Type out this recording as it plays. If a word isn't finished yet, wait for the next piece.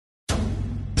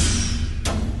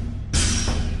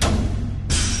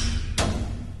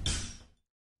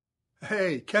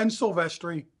Hey, Ken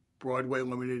Silvestri, Broadway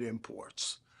Limited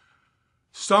Imports.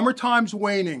 Summertime's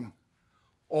waning.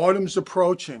 Autumn's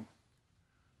approaching.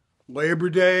 Labor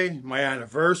Day, my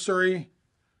anniversary,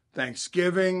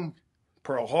 Thanksgiving,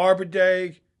 Pearl Harbor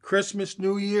Day, Christmas,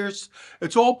 New Year's.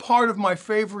 It's all part of my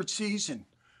favorite season,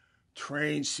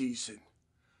 train season.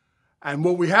 And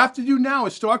what we have to do now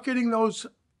is start getting those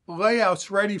layouts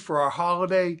ready for our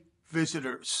holiday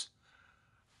visitors.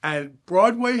 And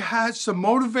Broadway has some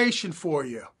motivation for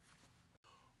you.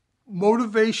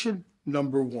 Motivation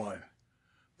number one.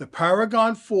 The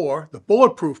Paragon 4, the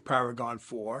Bulletproof Paragon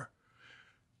 4,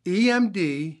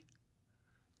 EMD,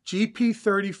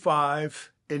 GP35,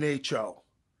 and HO.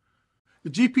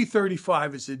 The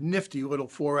GP35 is a nifty little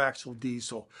 4-axle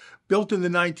diesel built in the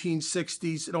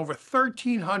 1960s, and over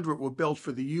 1,300 were built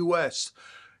for the US,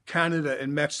 Canada,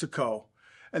 and Mexico,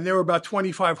 and they were about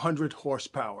 2,500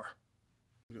 horsepower.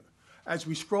 As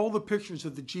we scroll the pictures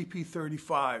of the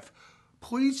GP35,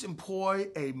 please employ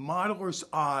a modeler's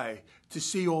eye to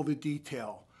see all the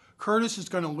detail. Curtis is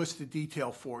going to list the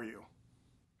detail for you.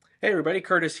 Hey everybody,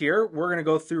 Curtis here. We're going to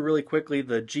go through really quickly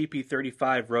the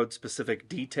GP35 road-specific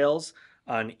details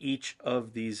on each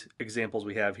of these examples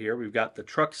we have here. We've got the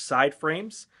truck side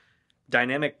frames,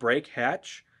 dynamic brake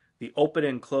hatch, the open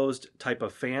and closed type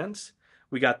of fans.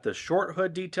 We got the short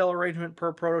hood detail arrangement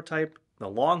per prototype, the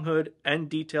long hood and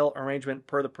detail arrangement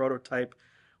per the prototype.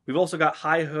 We've also got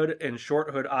high hood and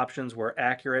short hood options where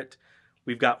accurate.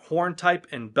 We've got horn type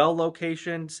and bell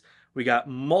locations. We got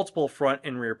multiple front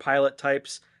and rear pilot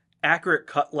types, accurate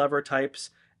cut lever types,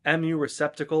 MU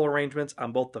receptacle arrangements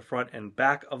on both the front and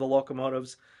back of the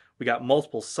locomotives. We got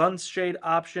multiple sunshade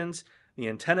options, the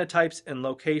antenna types and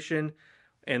location,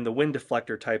 and the wind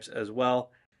deflector types as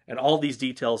well. And all these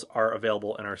details are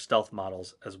available in our stealth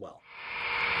models as well.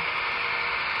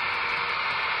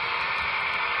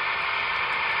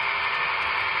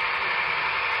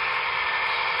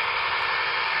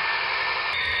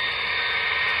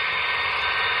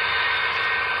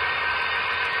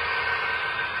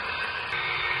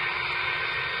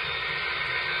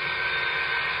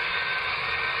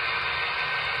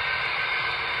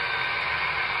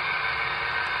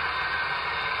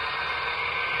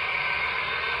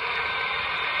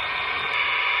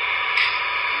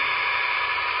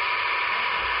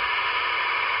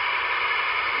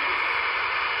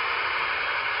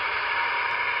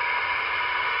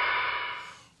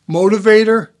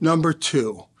 Motivator number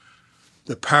two,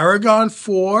 the Paragon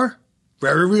 4,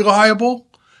 very reliable,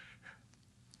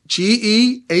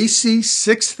 GE AC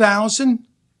 6000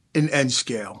 in N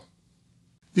scale.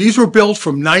 These were built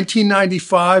from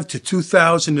 1995 to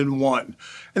 2001,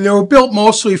 and they were built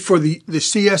mostly for the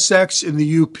CSX and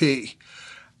the UP.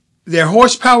 Their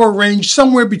horsepower ranged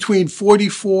somewhere between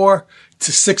 44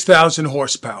 to 6,000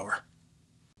 horsepower.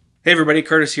 Hey everybody,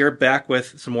 Curtis here, back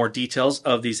with some more details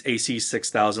of these AC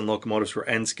 6000 locomotives for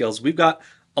N scales. We've got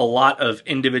a lot of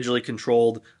individually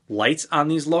controlled lights on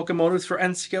these locomotives for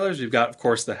N scalers. We've got, of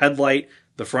course, the headlight,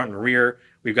 the front and rear.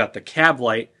 We've got the cab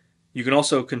light. You can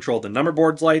also control the number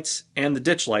boards lights and the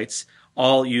ditch lights,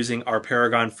 all using our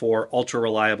Paragon 4 ultra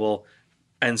reliable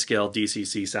N scale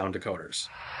DCC sound decoders.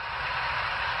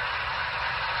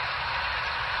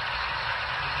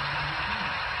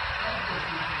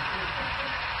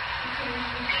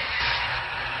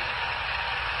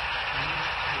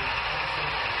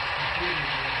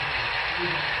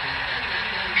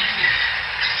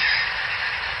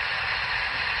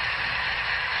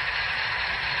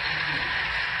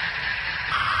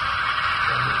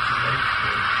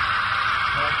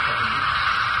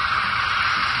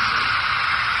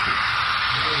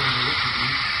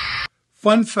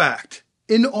 Fun fact,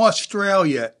 in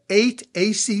Australia, 8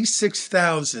 AC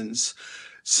 6000s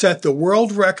set the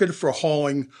world record for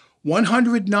hauling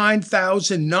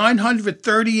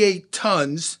 109,938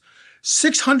 tons,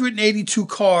 682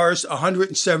 cars,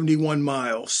 171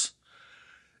 miles.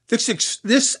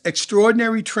 This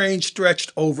extraordinary train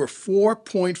stretched over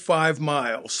 4.5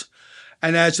 miles,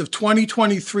 and as of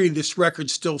 2023, this record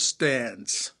still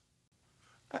stands.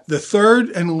 The third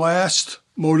and last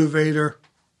motivator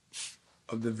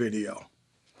of the video,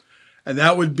 and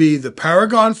that would be the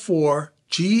Paragon 4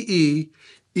 GE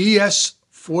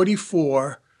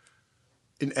ES44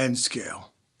 in N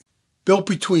scale. Built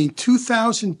between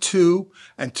 2002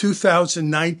 and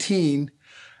 2019,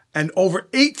 and over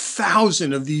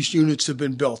 8,000 of these units have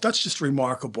been built. That's just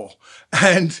remarkable.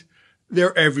 And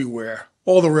they're everywhere.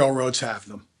 All the railroads have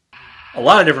them. A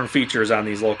lot of different features on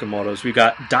these locomotives. We've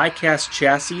got die-cast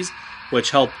chassis,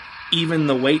 which help even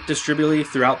the weight distributively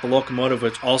throughout the locomotive,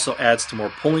 which also adds to more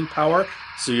pulling power,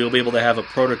 so you'll be able to have a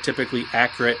prototypically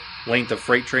accurate length of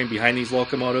freight train behind these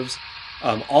locomotives.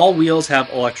 All wheels have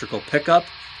electrical pickup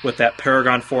with that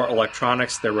Paragon 4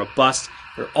 electronics. They're robust.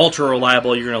 They're ultra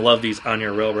reliable. You're going to love these on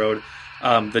your railroad.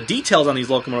 The details on these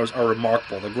locomotives are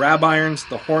remarkable. The grab irons,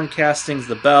 the horn castings,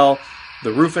 the bell,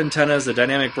 the roof antennas, the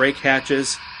dynamic brake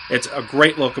hatches. It's a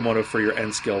great locomotive for your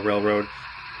N-scale railroad.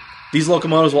 These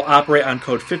locomotives will operate on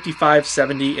code 55,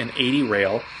 70, and 80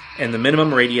 rail, and the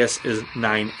minimum radius is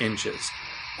 9 inches.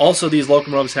 Also, these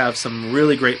locomotives have some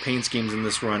really great paint schemes in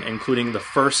this run, including the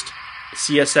first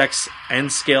CSX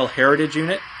N-scale heritage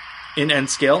unit in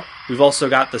N-scale. We've also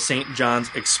got the St. John's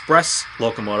Express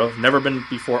locomotive, never been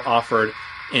before offered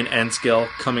in N-scale,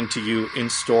 coming to you in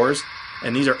stores.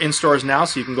 And these are in stores now,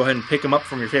 so you can go ahead and pick them up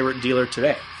from your favorite dealer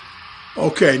today.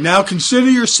 Okay, now consider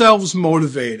yourselves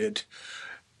motivated.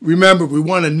 Remember, we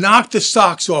want to knock the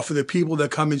socks off of the people that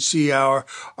come and see our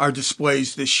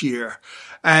displays this year.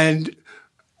 And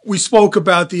we spoke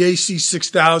about the AC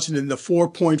 6000 and the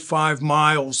 4.5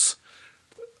 miles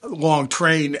long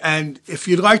train. And if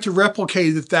you'd like to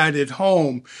replicate that at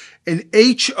home, an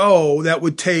HO that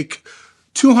would take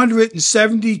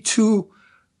 272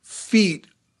 feet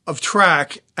of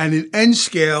track, and an N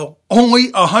scale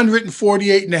only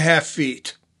 148.5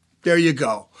 feet. There you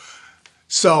go.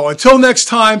 So until next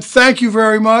time, thank you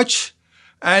very much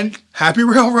and happy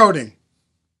railroading.